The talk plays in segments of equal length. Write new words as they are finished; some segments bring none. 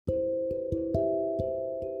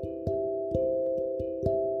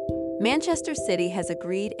Manchester City has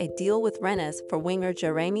agreed a deal with Rennes for winger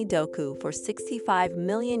Jérémy Doku for €65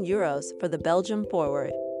 million for the Belgium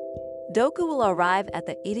forward. Doku will arrive at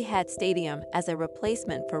the Etihad Stadium as a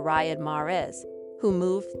replacement for Riyad Mahrez, who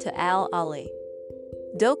moved to Al Ahly.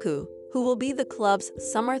 Doku, who will be the club's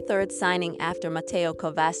summer third signing after Mateo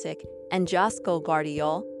Kovacic and Josko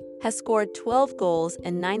Guardiola, has scored 12 goals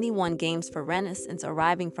in 91 games for Rennes since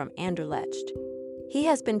arriving from Anderlecht. He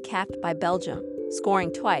has been capped by Belgium,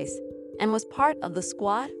 scoring twice, and was part of the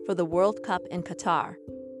squad for the World Cup in Qatar.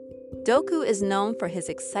 Doku is known for his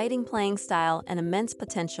exciting playing style and immense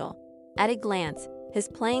potential. At a glance, his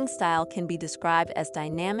playing style can be described as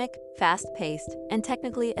dynamic, fast-paced, and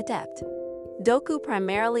technically adept. Doku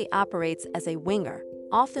primarily operates as a winger,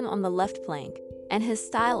 often on the left flank, and his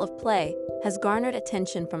style of play has garnered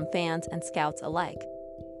attention from fans and scouts alike.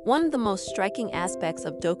 One of the most striking aspects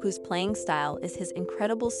of Doku's playing style is his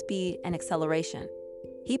incredible speed and acceleration.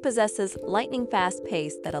 He possesses lightning-fast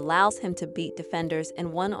pace that allows him to beat defenders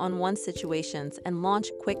in one-on-one situations and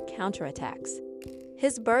launch quick counterattacks.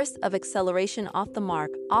 His burst of acceleration off the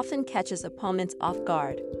mark often catches opponents off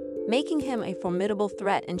guard, making him a formidable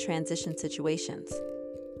threat in transition situations.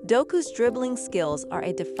 Doku's dribbling skills are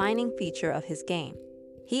a defining feature of his game.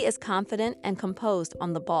 He is confident and composed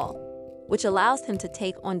on the ball, which allows him to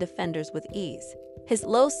take on defenders with ease. His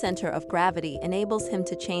low center of gravity enables him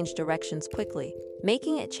to change directions quickly,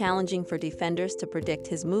 making it challenging for defenders to predict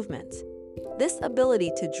his movements. This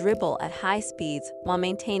ability to dribble at high speeds while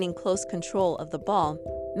maintaining close control of the ball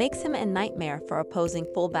makes him a nightmare for opposing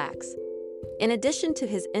fullbacks. In addition to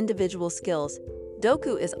his individual skills,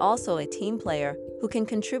 Doku is also a team player who can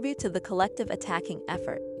contribute to the collective attacking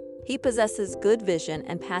effort. He possesses good vision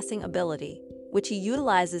and passing ability, which he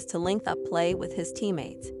utilizes to link up play with his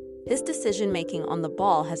teammates. His decision-making on the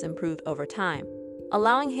ball has improved over time,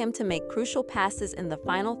 allowing him to make crucial passes in the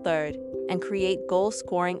final third and create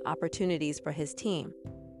goal-scoring opportunities for his team.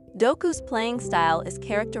 Doku's playing style is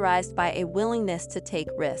characterized by a willingness to take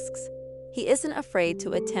risks. He isn't afraid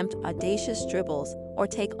to attempt audacious dribbles or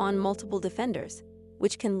take on multiple defenders,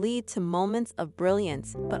 which can lead to moments of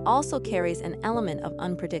brilliance but also carries an element of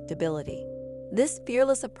unpredictability. This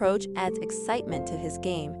fearless approach adds excitement to his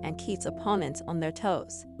game and keeps opponents on their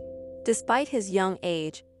toes. Despite his young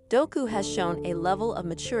age, Doku has shown a level of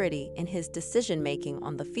maturity in his decision-making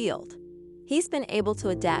on the field. He's been able to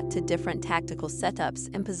adapt to different tactical setups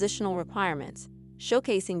and positional requirements,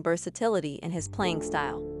 showcasing versatility in his playing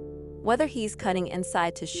style. Whether he's cutting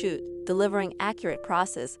inside to shoot, delivering accurate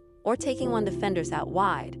crosses, or taking on defenders out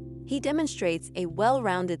wide, he demonstrates a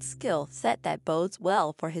well-rounded skill set that bodes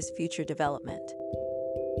well for his future development.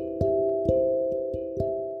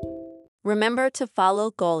 Remember to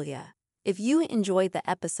follow Golia. If you enjoyed the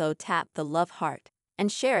episode, tap the love heart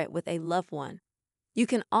and share it with a loved one. You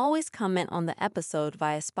can always comment on the episode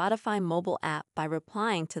via Spotify mobile app by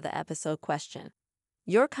replying to the episode question.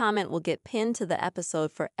 Your comment will get pinned to the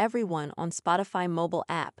episode for everyone on Spotify mobile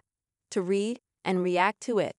app to read and react to it.